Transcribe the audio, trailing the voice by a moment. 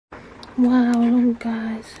Wow, look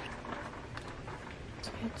guys,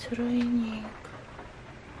 it's raining.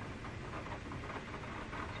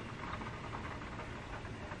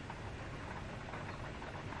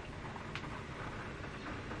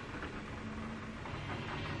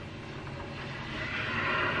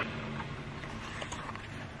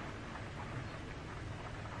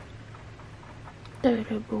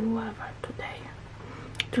 Terrible weather today.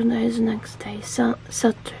 Today is next day,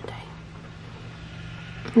 Saturday,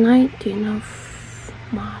 19th of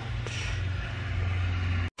March.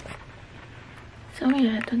 So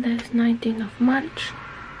yeah, today is 19th of March.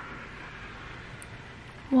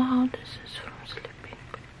 Wow, this is from sleeping.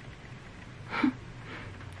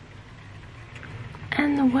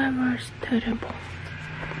 And the weather is terrible,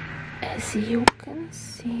 as you can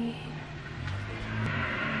see.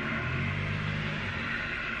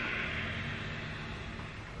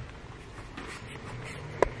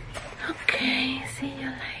 Okay, see you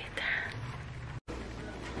later.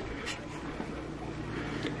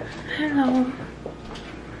 Hello.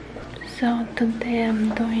 So today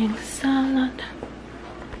I'm doing salad.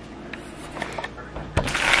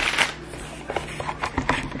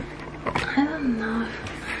 I don't know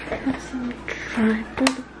if it's a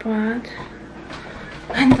tripod, but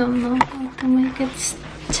I don't know how to make it stick.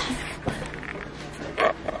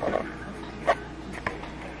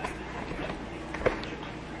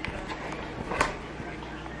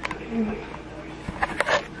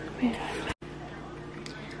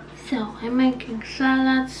 So I'm making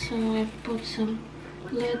salad, so I put some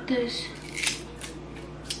lettuce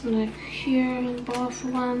like here in both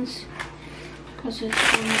ones because it's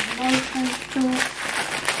for my boyfriend too.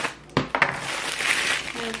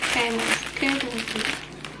 I came with kit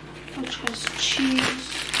which has cheese,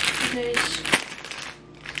 this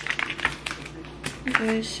and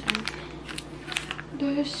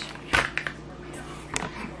this.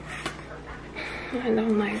 I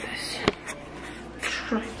don't like this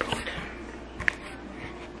tripod.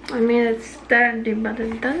 I mean, it's sturdy, but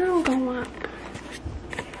it doesn't go up.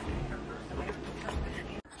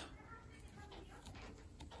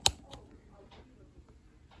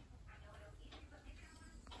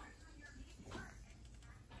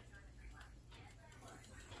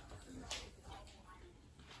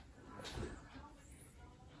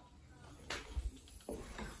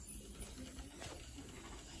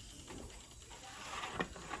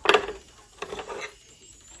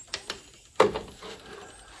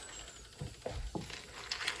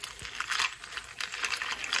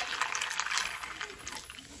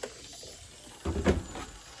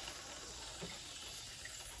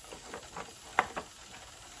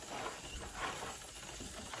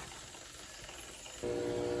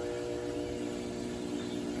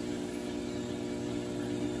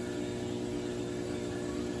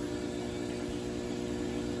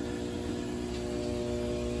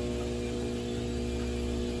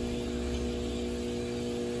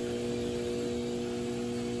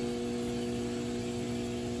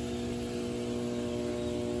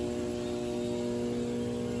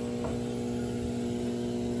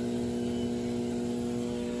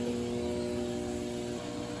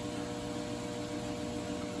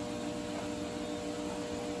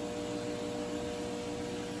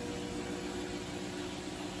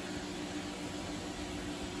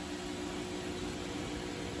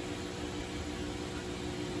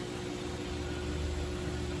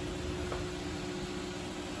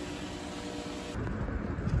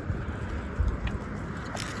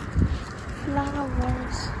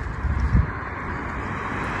 Flowers,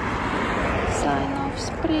 sign of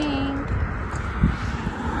spring.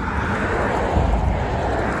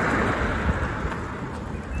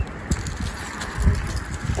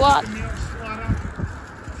 What?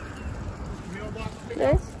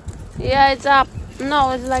 This? Yeah, it's up.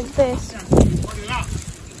 No, it's like this.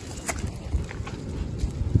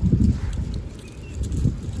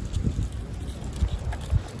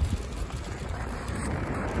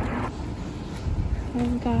 Hey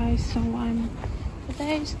guys, so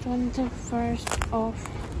today is 21st of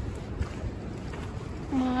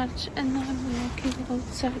March and I'm walking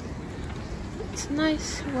outside. It's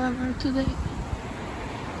nice weather today,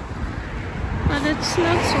 but it's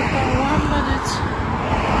not super warm, but it's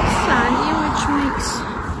sunny, which makes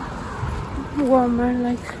warmer,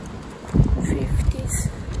 like 50s.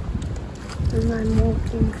 And I'm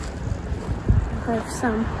walking, have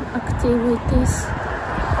some activities.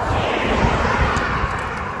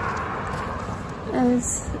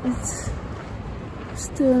 As it's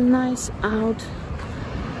still nice out,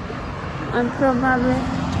 I probably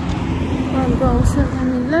will go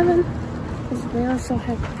 7-Eleven because we also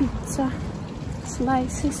have pizza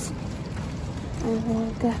slices. And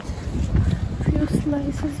we'll get a few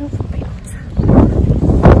slices of pizza.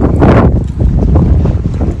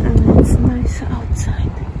 And it's nice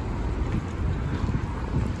outside.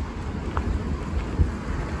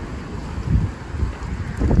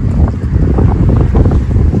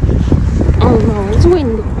 Oh no, it's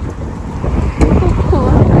windy.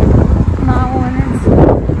 Cool. Now when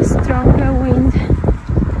it's stronger wind.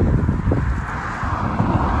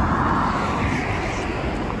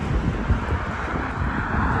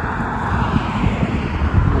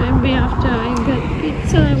 Maybe after I get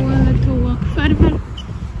pizza I wanted to walk further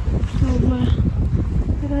to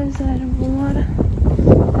the reservoir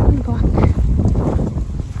and back.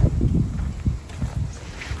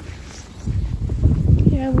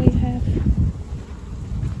 Here we have,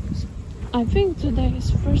 I think today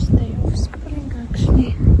is first day of spring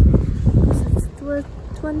actually, because it's the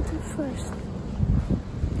 21st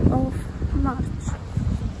of March.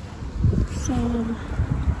 So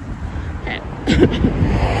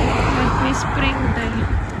happy spring day.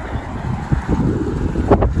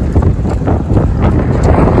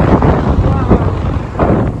 Wow,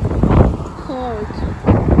 cold.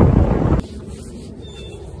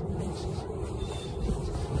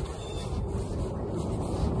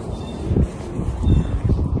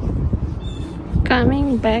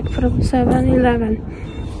 Coming back from 7-Eleven,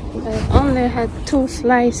 I only had 2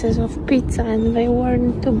 slices of pizza and they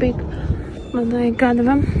weren't too big, but I got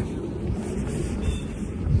them.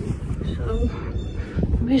 So,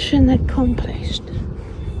 mission accomplished.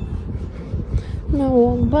 Now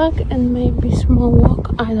walk back and maybe small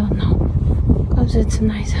walk, I don't know, because it's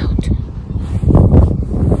nice out.